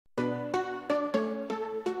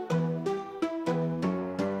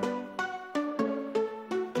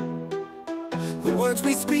The words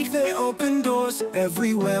we speak, they open doors.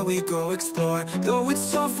 Everywhere we go, explore. Though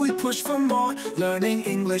it's tough, we push for more. Learning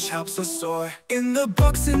English helps us soar. In the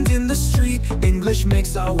books and in the street, English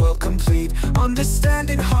makes our world complete.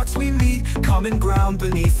 Understanding hearts we meet, common ground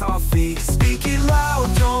beneath our feet. Speak it loud,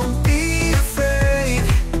 don't be afraid.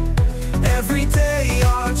 Every day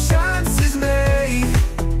our chance is made.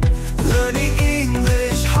 Learning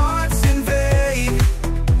English, hearts invade.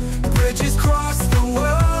 Bridges cross the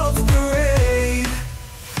world's parade.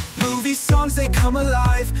 Movie songs, they come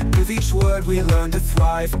alive. With each word we learn to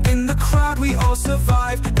thrive. In the crowd we all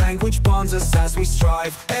survive. Language bonds us as we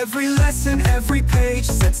strive. Every lesson, every page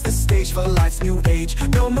sets the stage for life's new age.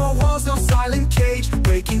 No more walls, no silent cage.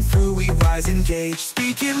 Breaking through, we rise, engage.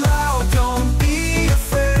 Speak it loud, don't be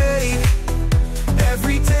afraid.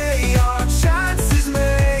 Every day our chance is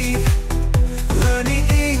made. Learning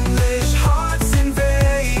English, hearts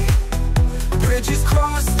invade. Bridges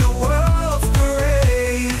cross the world's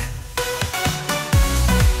parade.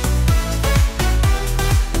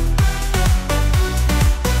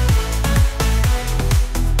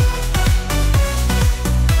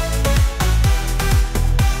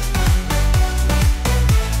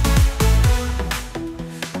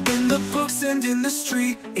 In the books and in the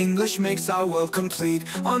street, English makes our world complete.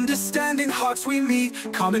 Understanding hearts we meet,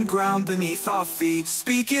 common ground beneath our feet.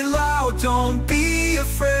 Speak it loud, don't be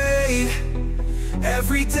afraid.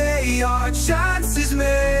 Every day our chance is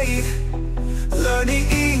made. Learning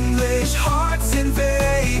English, hearts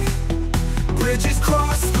invade. Bridges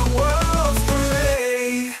cross the world's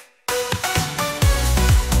parade.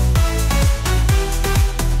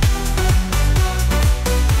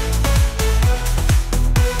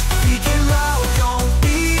 Speak it loud, don't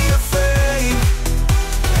be afraid.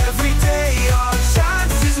 Every day our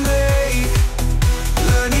chance is made.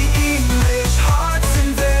 Learning English, hearts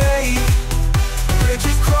invade.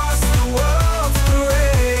 Bridges cross the world's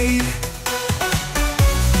parade.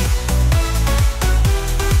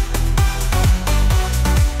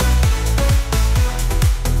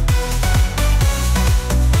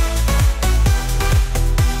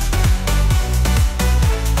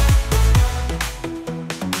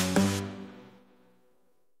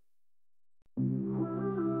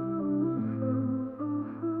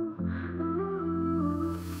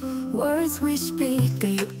 Words we speak,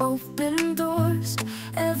 they open doors.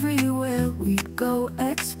 Everywhere we go,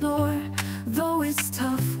 explore. Though it's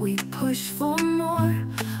tough, we push for more.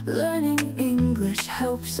 Learning English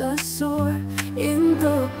helps us soar. In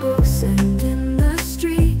the books and in the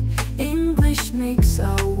street, English makes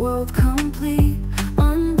our world complete.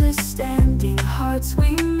 Understanding hearts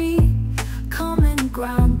we meet, common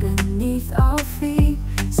ground beneath our feet.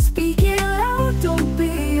 Speak it loud, don't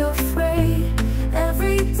be afraid.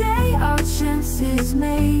 Every day our chance is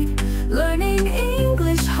made. Learning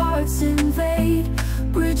English, hearts invade.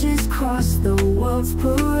 Bridges cross the world's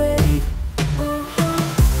parade.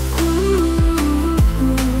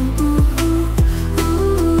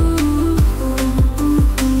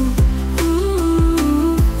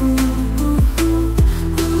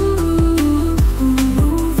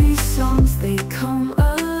 Movie songs, they come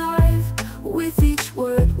alive. With each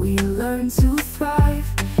word we learn to thrive.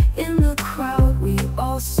 In the crowd we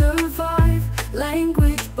all survive.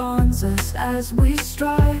 Language bonds us as we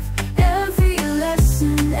strive. Every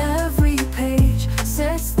lesson, every page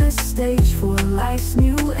sets the stage for life's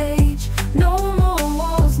new age. No more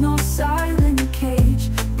walls, no silent cage.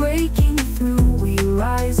 Breaking through, we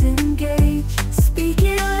rise, engage. Speak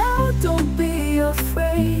it loud, don't be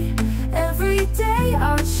afraid. Every day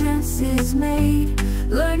our chance is made.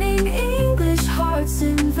 Learning English, hearts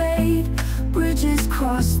invade. Bridges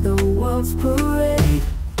cross the world's parade.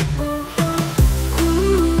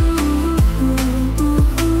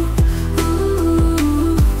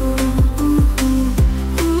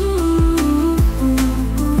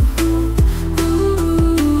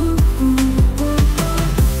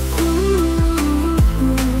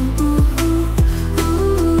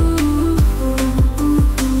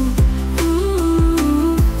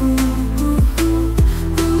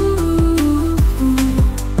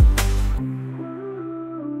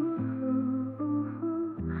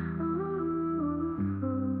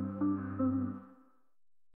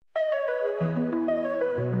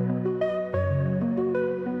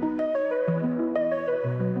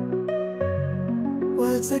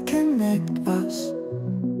 Words that connect us,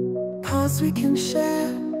 paths we can share.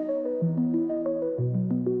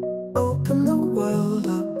 Open the world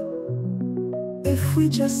up if we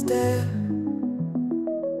just dare.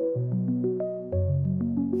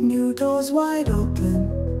 New doors wide open,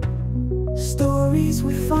 stories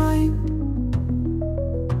we find.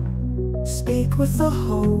 Speak with the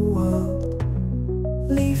whole world,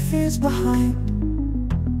 leave fears behind.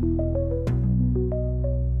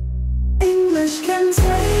 English can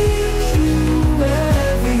take you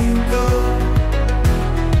wherever you go.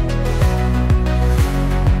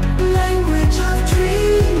 Language of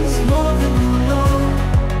dreams, more than you know.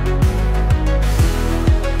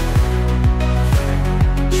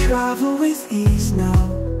 Travel with ease now,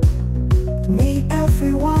 meet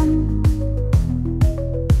everyone.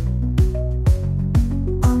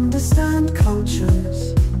 Understand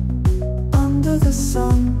cultures under the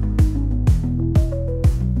sun.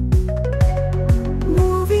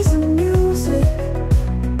 Movies and music,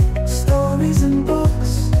 stories and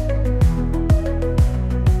books.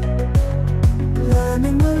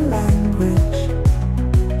 Learning the language,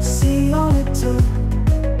 see all it took.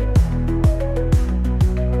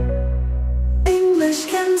 English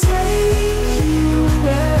can take you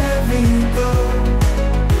wherever you go.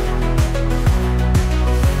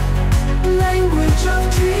 Language of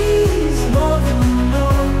dreams, more than you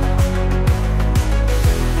know.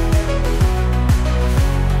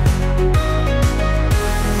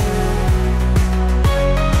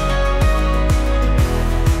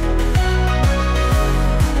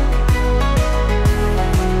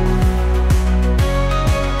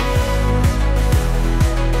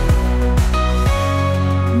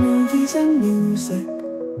 Movies and music,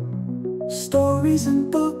 stories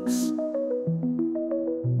and books.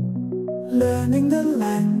 Learning the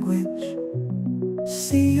language,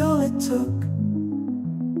 see all it took.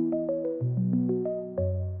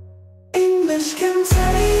 English can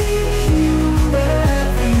take you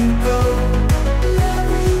wherever you go.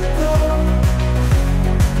 Wherever you go.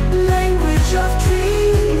 Language of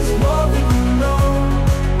dreams, more than you know.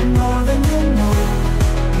 More than you know.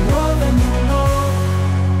 More than you know.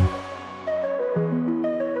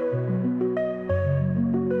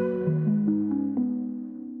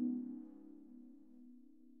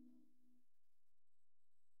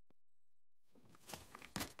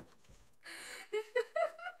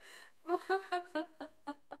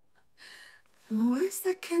 Words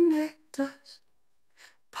that connect us,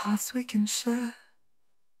 paths we can share.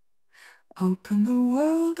 Open the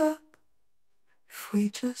world up if we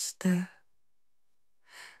just dare.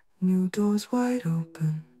 New doors wide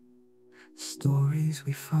open, stories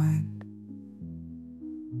we find.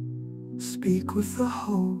 Speak with the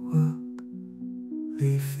whole world,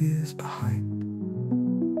 leave fears behind.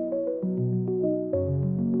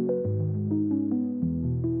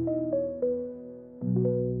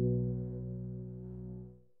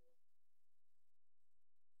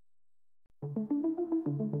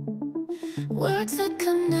 Words that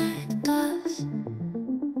connect us,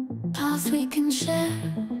 paths we can share.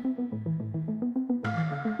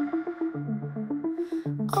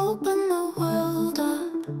 Open the world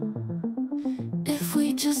up if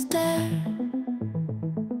we just dare.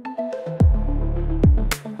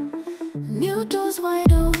 New doors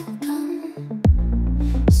wide open,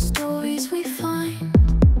 stories we find.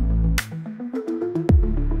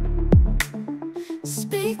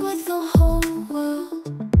 Speak with the whole world,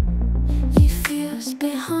 leave fears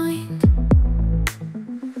behind.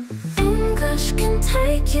 English can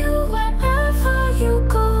take you wherever you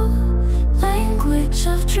go. Language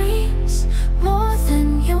of dreams, more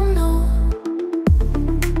than you know.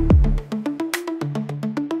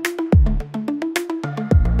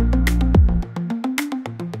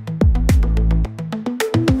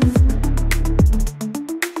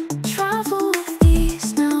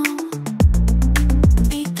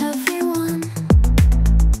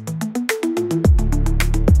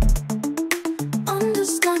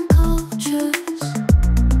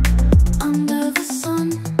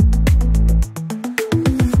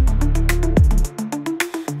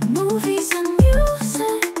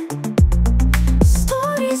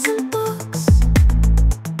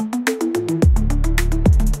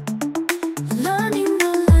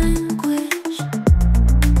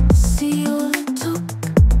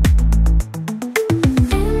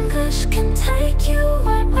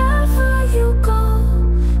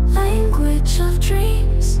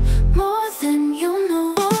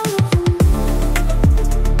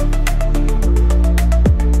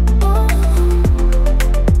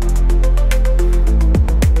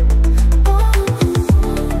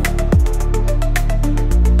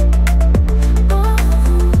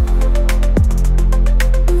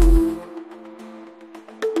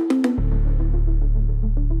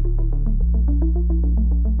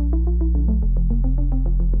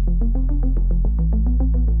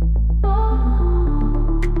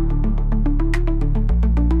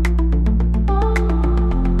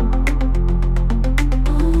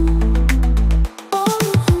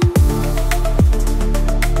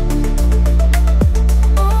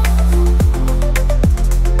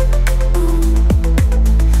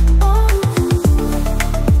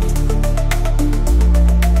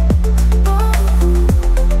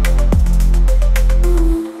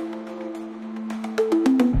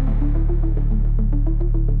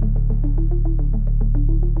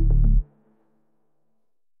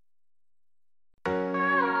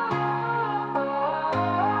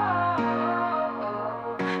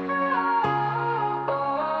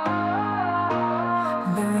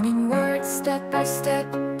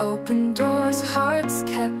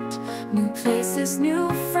 places, new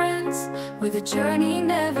friends, where the journey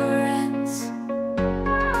never ends.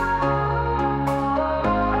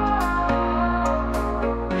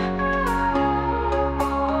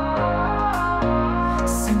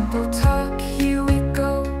 Simple talk, here we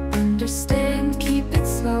go. Understand, keep it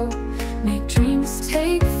slow. Make dreams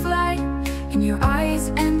take flight. In your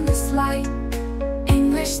eyes, endless light.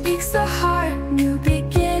 English speaks the heart, new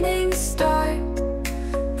beginnings start.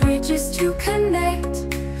 Bridges to connect,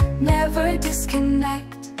 never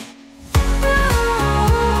disconnect.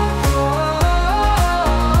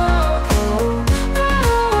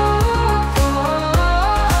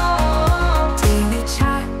 Daily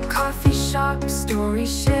chat, coffee shop,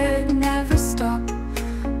 stories shared, never stop.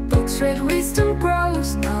 Books read, wisdom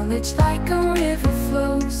grows, knowledge like a river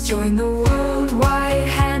flows. Join the world wide,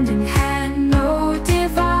 hand in hand, no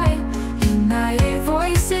divide. United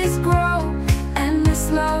voices grow,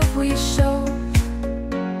 endless love we show.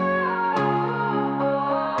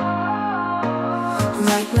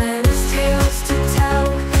 Like letters, tales to tell,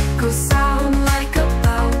 go sound like a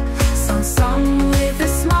bell. Sung with a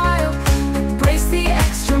smile, embrace the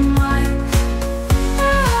extra mile.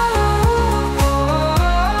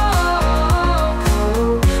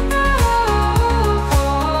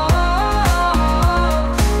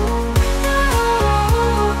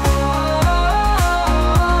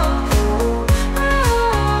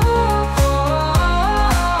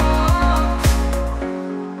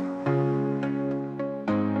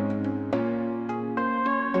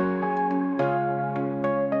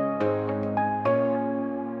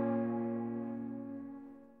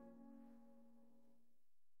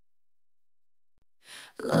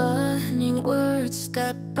 Learning words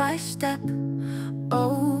step by step,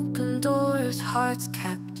 open doors, hearts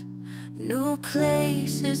kept. New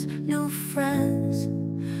places, new friends,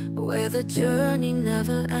 where the journey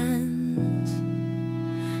never ends.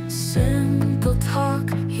 Simple talk,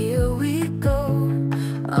 here we go.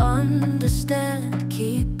 Understand,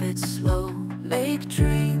 keep it slow. Make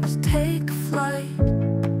dreams take flight.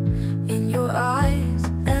 In your eyes,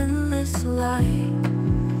 endless light.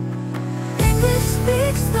 English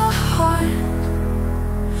speaks the heart,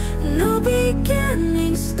 new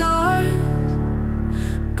beginnings start.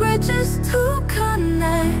 Bridges to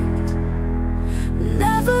connect,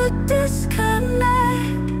 never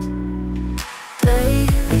disconnect.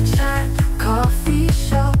 Daily chat, coffee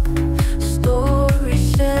shop,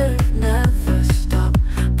 stories shared, never stop.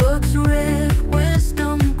 Books read,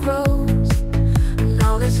 wisdom grows,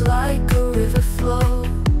 knowledge like a river flows.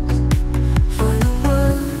 For the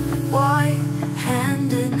world wide,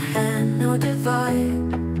 hand in hand, no divide.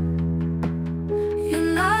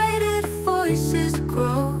 United voices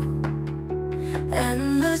grow,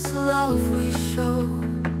 endless love we show.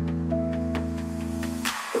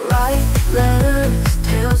 Write letters,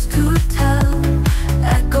 tales to tell,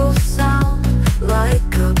 echo sound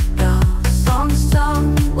like a bell. Song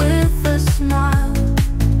sung with a smile,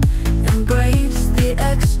 embrace the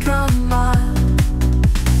extra mile.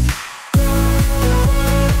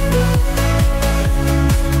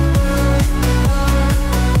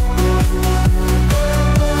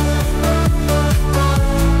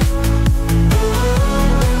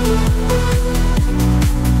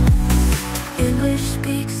 English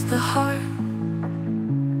speaks the heart,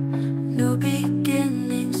 new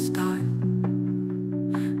beginnings start.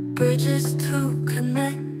 Bridges to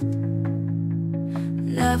connect,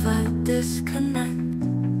 never disconnect.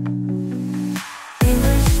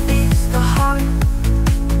 English speaks the heart,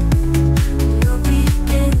 new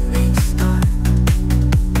beginnings start.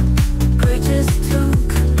 Bridges to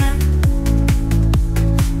connect,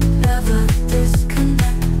 never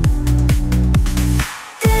disconnect.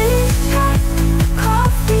 Daily chat,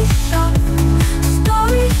 coffee shop,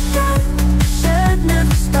 stories shared,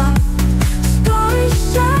 never stop. Stories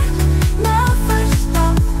shared, never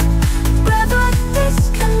stop. Never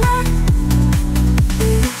disconnect.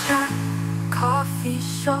 Daily chat, coffee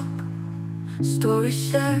shop, stories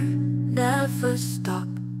shared, never stop.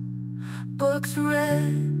 Books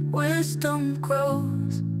read, wisdom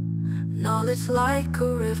grows, knowledge like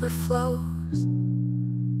a river flows.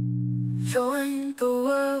 Join the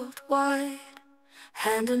world wide,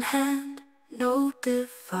 hand in hand, no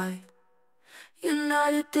divide.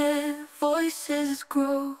 United voices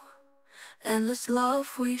grow, endless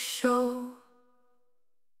love we show.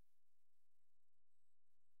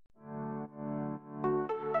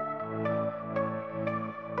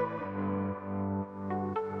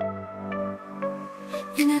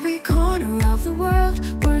 In every corner of the world,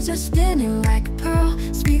 words are spinning like a pearl.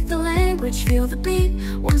 Speak the language, feel the beat.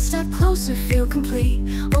 One step closer, feel complete.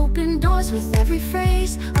 Open doors with every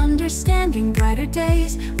phrase, understanding brighter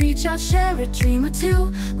days. Reach out, share a dream or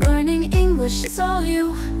two. Learning English, it's all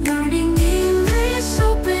you. Learning English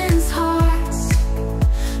opens hearts,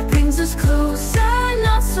 brings us closer,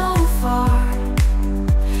 not so far.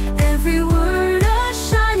 Every word a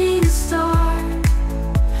shining star.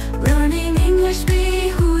 Learning English, be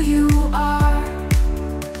who you are.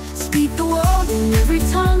 Speak the world in every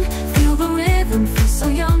tongue. Feel the rhythm, feel so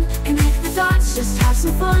young. Connect the dots, just have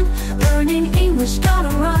some fun. Learning English, gotta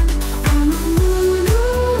run.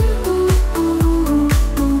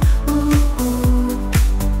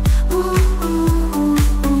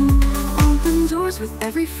 Open doors with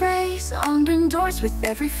every phrase. Open doors with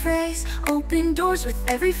every phrase. Open doors with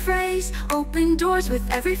every phrase. Open doors with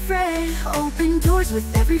every phrase. Open doors with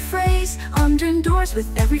every phrase. Open doors with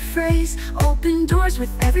every phrase. Open doors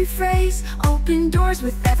with every phrase. Open doors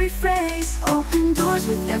with every phrase. Open doors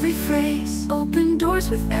with every phrase. Open doors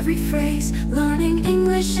with every phrase. Learning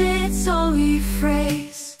English, it's all we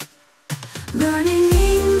phrase. Learning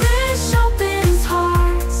English opens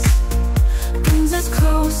hearts, brings us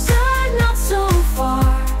closer, not so far.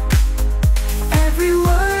 Every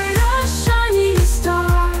word a shining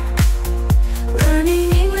star.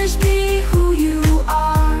 Learning English, be who you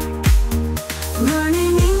are.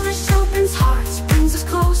 Learning English opens hearts, brings us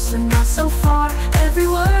closer, not so far. Every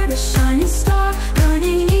word a shining star.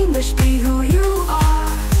 Learning English, be who you are.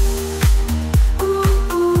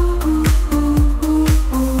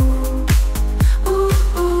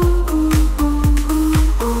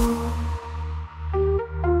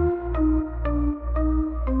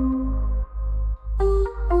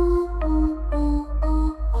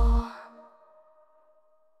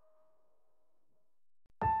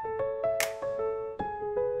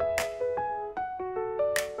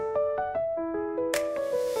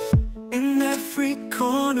 In every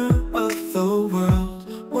corner of the world,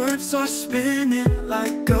 words are spinning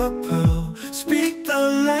like a pearl. Speak the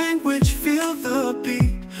language, feel the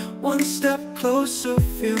beat. One step closer,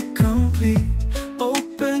 feel complete.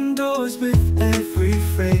 Open doors with every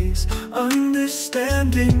phrase,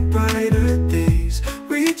 understanding brighter days.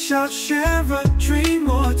 Reach out, share a dream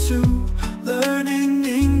or two. Learning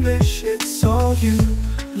English, it's all you.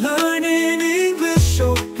 Learning English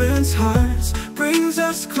opens hearts, brings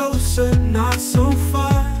us closer, not so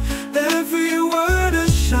far. Every word a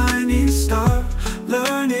shining star.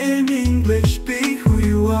 Learning English, be who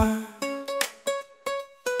you are.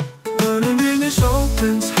 Learning English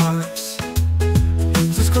opens hearts,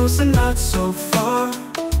 brings us closer, not so far.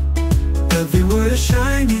 Every word a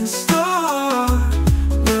shining star.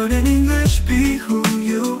 Learning English, be who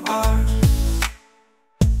you are.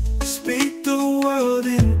 Speak the world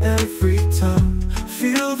in every tongue.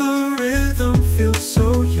 Feel the rhythm, feel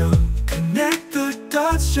so young. Connect the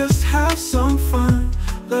dots, just have some fun.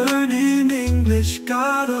 Learning English,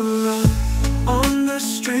 gotta run. On the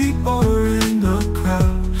street or in the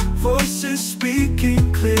crowd, voices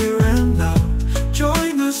speaking clear and loud.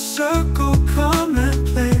 Join the circle, come and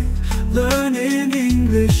play. Learning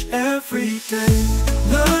English every day.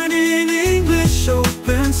 Learning English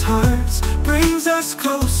opens hearts, brings us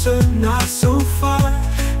closer, not so far.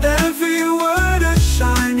 Every word a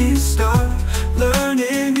shining star.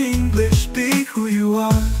 Learning English, be who you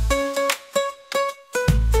are.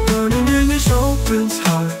 Learning English opens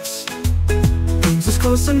hearts, brings us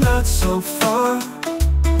closer, not so far.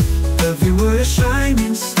 Every word a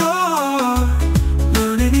shining star.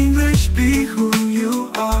 Learning English, be who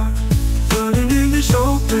you are. Learning English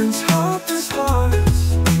opens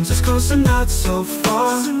hearts, brings us closer, not so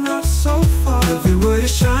far. Every word a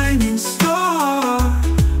shining star.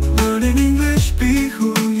 Learning English, be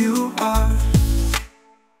who you are.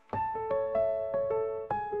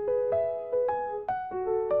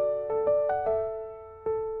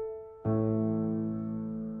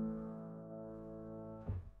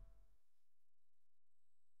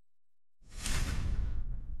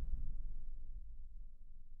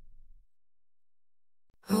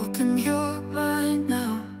 Open your mind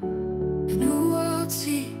now, a new world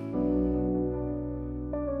see.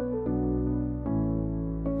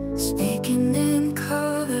 Speaking in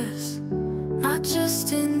colors, not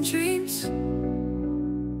just in dreams.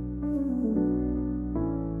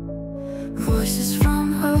 Voices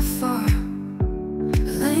from afar,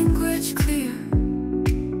 language clear.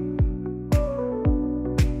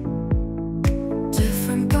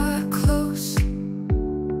 Different but close,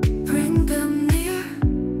 bring them near.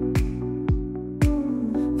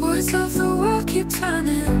 Words of the world keep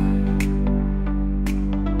turning.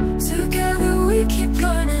 Together we keep going.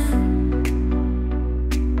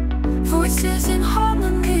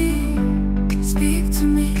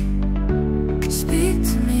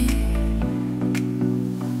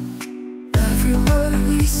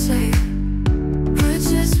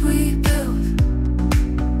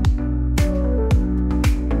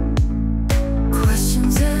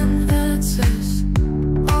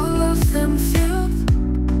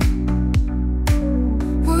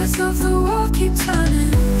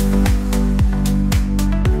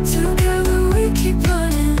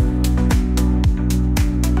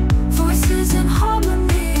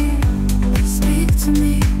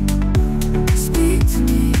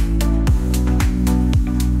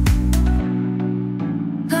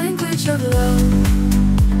 Language of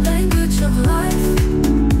love, language of life,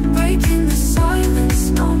 breaking the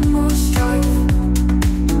silence, no more strife.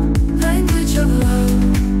 Language of love,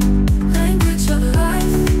 language of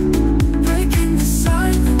life, breaking the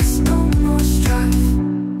silence, no more strife.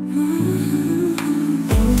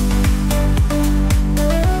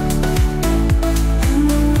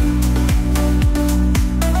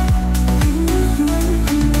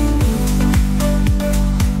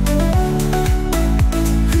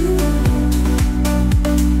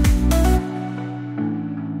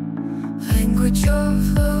 Language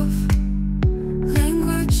of love,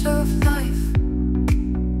 language of life,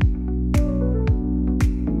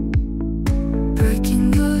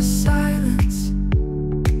 breaking the silence,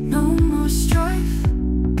 no more strife.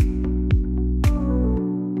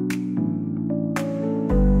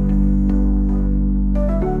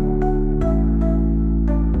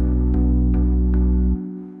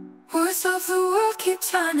 Words of the world keep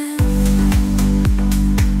turning,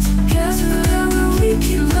 together we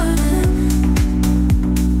keep learning.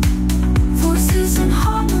 Voices in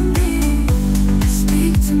harmony,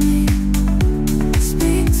 speak to me,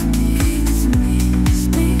 speak to me, to me,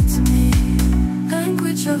 speak to me.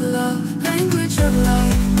 Language of love, language of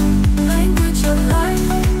life, language of life,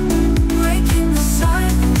 breaking the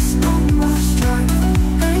silence, no more strife.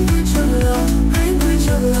 Language of love, language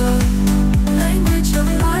of love, language of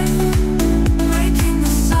life, breaking the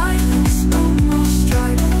silence, no more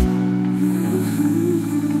strife.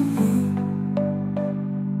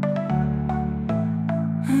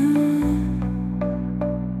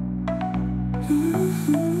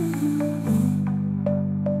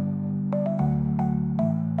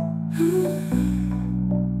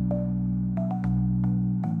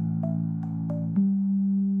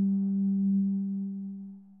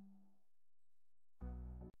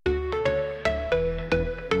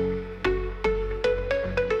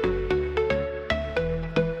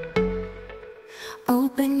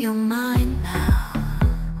 Open your mind now,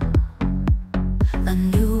 a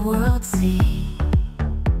new world see,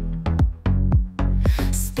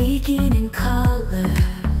 speaking in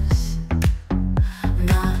colors,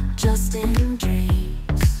 not just in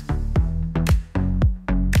dreams.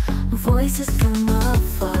 Voices from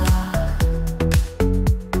afar,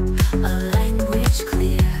 a language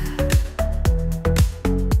clear,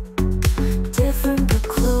 different but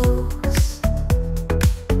close.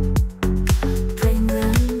 Bring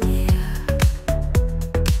them near.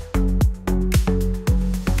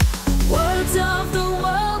 Words of the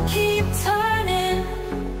world keep turning,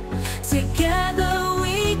 together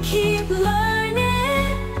we keep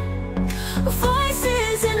learning.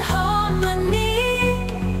 Voices in harmony,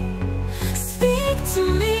 speak to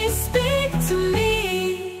me, speak to me.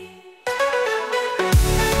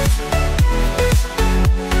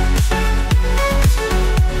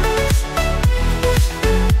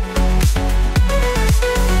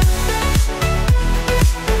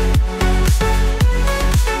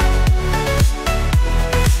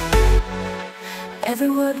 Every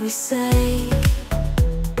word we say,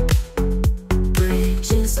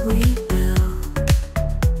 bridges we build,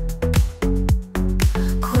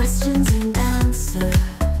 questions and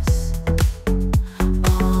answers,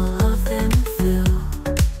 all of them fill.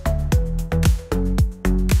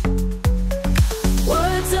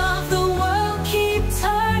 Words of the world keep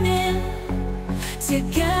turning,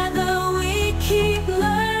 together